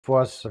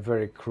was a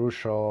very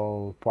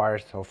crucial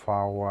part of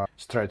our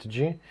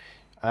strategy,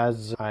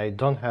 as I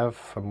don't have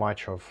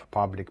much of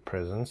public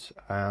presence,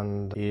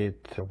 and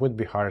it would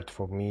be hard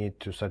for me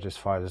to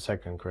satisfy the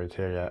second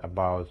criteria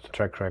about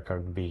track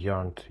record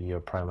beyond your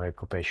primary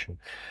occupation.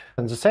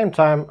 At the same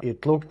time,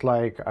 it looked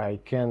like I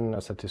can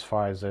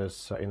satisfy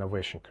this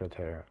innovation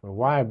criteria.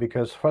 Why?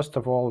 Because first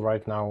of all,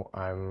 right now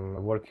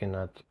I'm working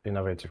at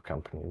innovative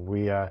company.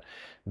 We are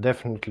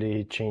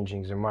definitely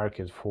changing the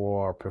market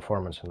for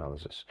performance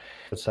analysis.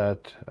 It's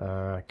at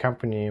a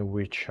company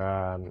which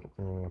are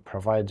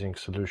providing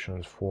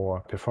solutions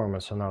for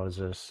performance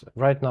analysis.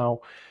 Right now,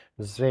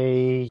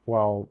 they,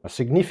 well, are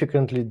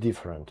significantly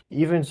different,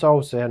 even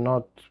though they're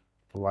not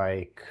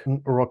like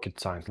rocket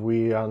science.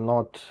 We are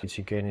not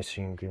teaching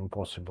anything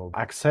impossible,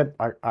 except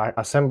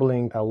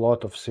assembling a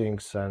lot of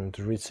things and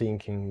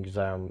rethinking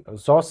them.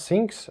 Those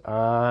things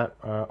are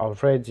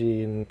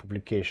already in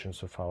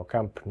publications of our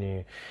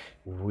company.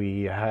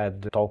 We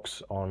had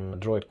talks on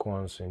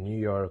DroidCons in New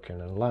York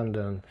and in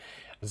London.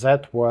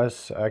 That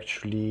was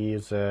actually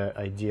the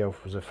idea of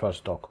the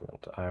first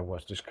document. I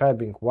was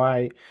describing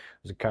why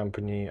the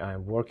company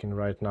I'm working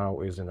right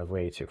now is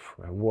innovative,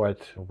 what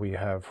we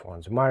have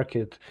on the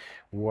market,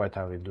 what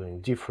are we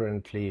doing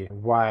differently,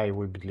 why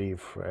we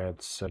believe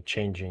it's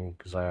changing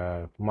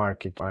the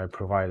market. I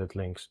provided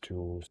links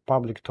to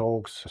public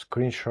talks, a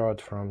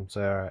screenshot from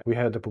there. We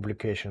had a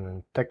publication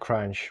in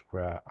TechCrunch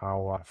where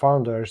our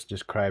founders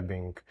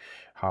describing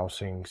how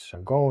things are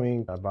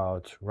going,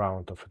 about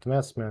round of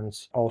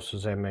investments. Also,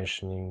 they're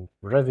mentioning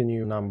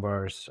revenue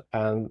numbers.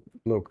 And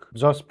look,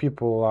 those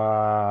people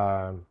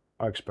are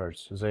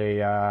experts.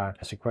 They are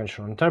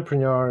sequential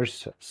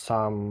entrepreneurs.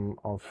 Some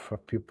of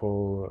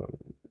people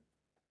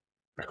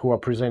who are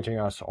presenting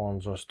us on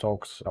those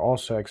talks are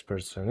also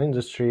experts in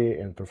industry,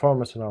 in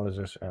performance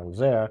analysis, and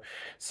they're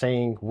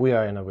saying we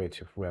are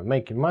innovative. We are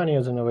making money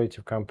as an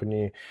innovative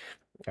company.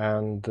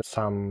 And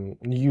some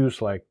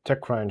news like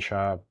TechCrunch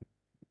are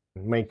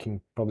making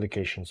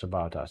publications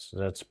about us.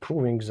 That's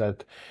proving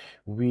that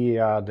we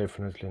are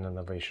definitely an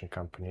innovation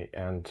company,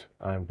 and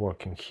I'm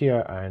working here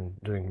and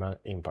doing my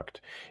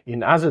impact.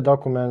 In other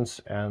documents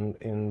and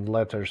in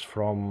letters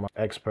from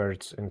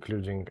experts,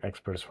 including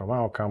experts from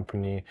our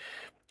company,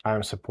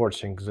 I'm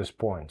supporting this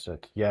point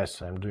that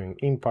yes, I'm doing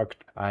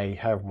impact. I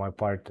have my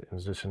part in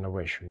this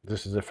innovation.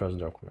 This is the first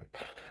document.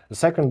 The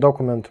second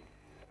document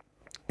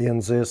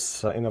in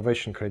this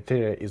innovation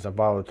criteria is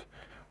about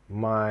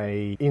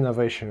my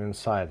innovation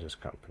inside this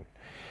company.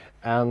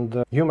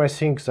 And you may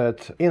think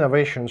that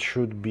innovation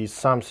should be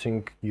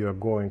something you're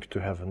going to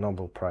have a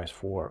Nobel Prize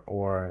for,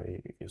 or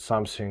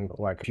something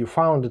like if you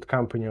founded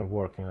company you're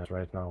working at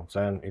right now,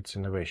 then it's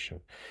innovation.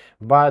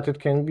 But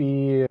it can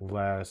be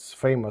less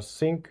famous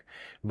thing,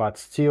 but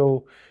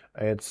still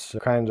it's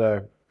kind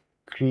of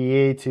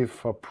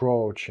creative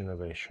approach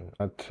innovation.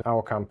 At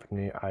our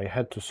company, I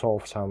had to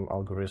solve some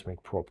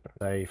algorithmic problem.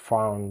 I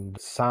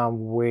found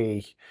some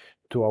way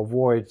to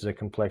avoid the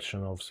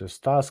complexion of this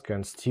task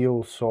and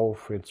still solve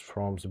it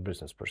from the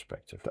business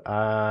perspective.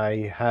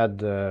 I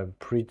had a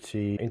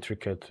pretty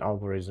intricate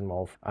algorithm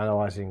of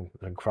analyzing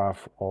the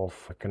graph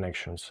of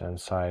connections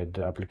inside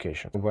the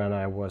application. When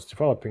I was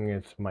developing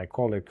it, my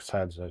colleague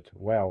said that,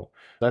 well,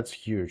 that's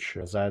huge.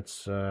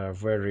 That's a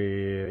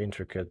very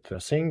intricate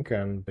thing,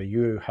 and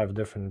you have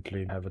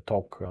definitely have a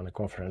talk on a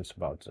conference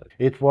about that.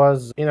 It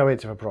was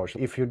innovative approach.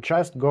 If you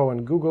just go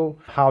and Google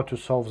how to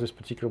solve this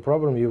particular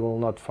problem, you will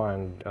not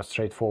find a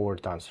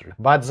straightforward answer.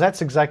 But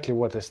that's exactly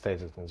what I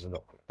stated in the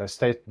document. I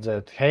stated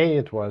that, hey,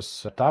 it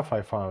was tough.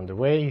 I found a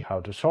way how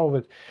to solve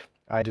it.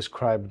 I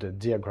described the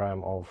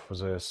diagram of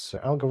this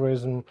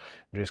algorithm,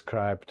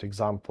 described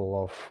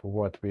example of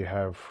what we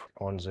have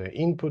on the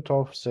input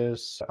of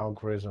this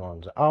algorithm,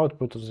 on the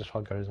output of this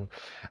algorithm.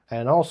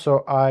 And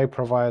also I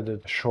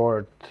provided a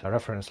short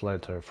reference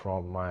letter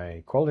from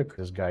my colleague,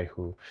 this guy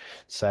who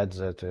said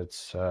that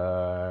it's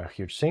a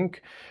huge thing.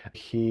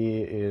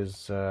 He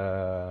is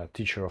a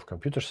teacher of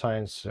computer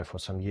science for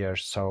some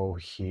years, so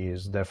he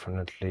is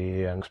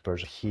definitely an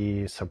expert.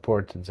 He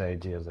supported the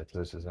idea that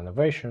this is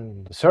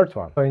innovation. The third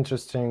one, an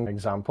interesting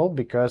example,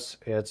 because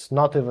it's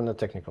not even a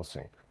technical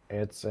thing.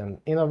 It's an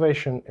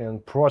innovation in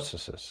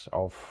processes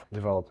of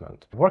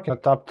development. Working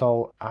at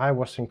Taptal, I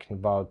was thinking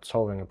about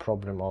solving a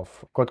problem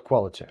of code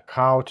quality,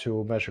 how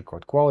to measure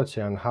code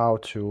quality and how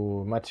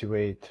to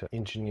motivate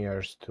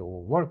engineers to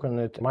work on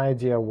it. My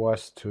idea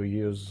was to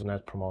use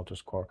Net Promoter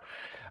Score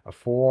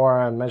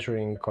for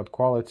measuring code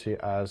quality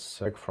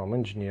as from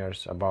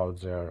engineers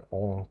about their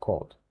own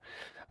code.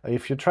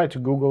 If you try to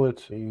Google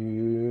it,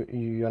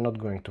 you're not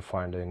going to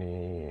find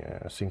any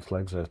things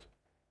like that.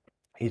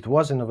 It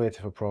was an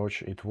innovative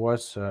approach. It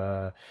was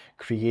a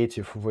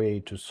creative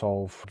way to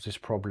solve this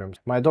problem.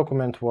 My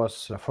document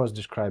was first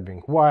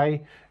describing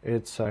why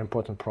it's an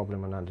important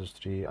problem in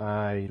industry.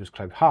 I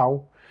described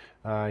how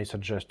I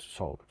suggest to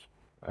solve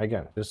it.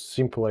 Again, this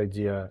simple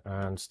idea,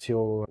 and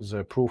still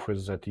the proof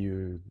is that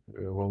you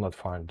will not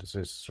find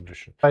this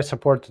solution. I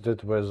supported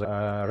it with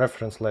a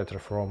reference letter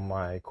from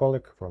my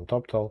colleague from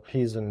TopTal.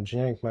 He's an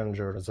engineering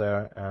manager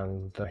there,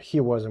 and he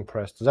was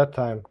impressed. At that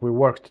time, we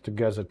worked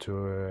together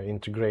to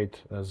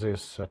integrate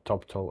this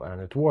TopTal,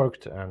 and it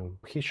worked, and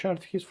he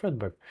shared his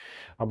feedback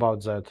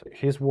about that.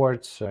 His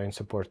words in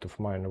support of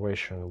my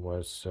innovation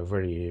was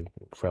very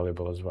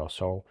valuable as well.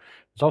 So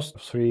those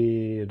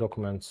 3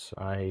 documents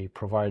I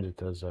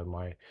provided as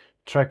my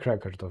track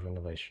record of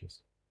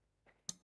innovations.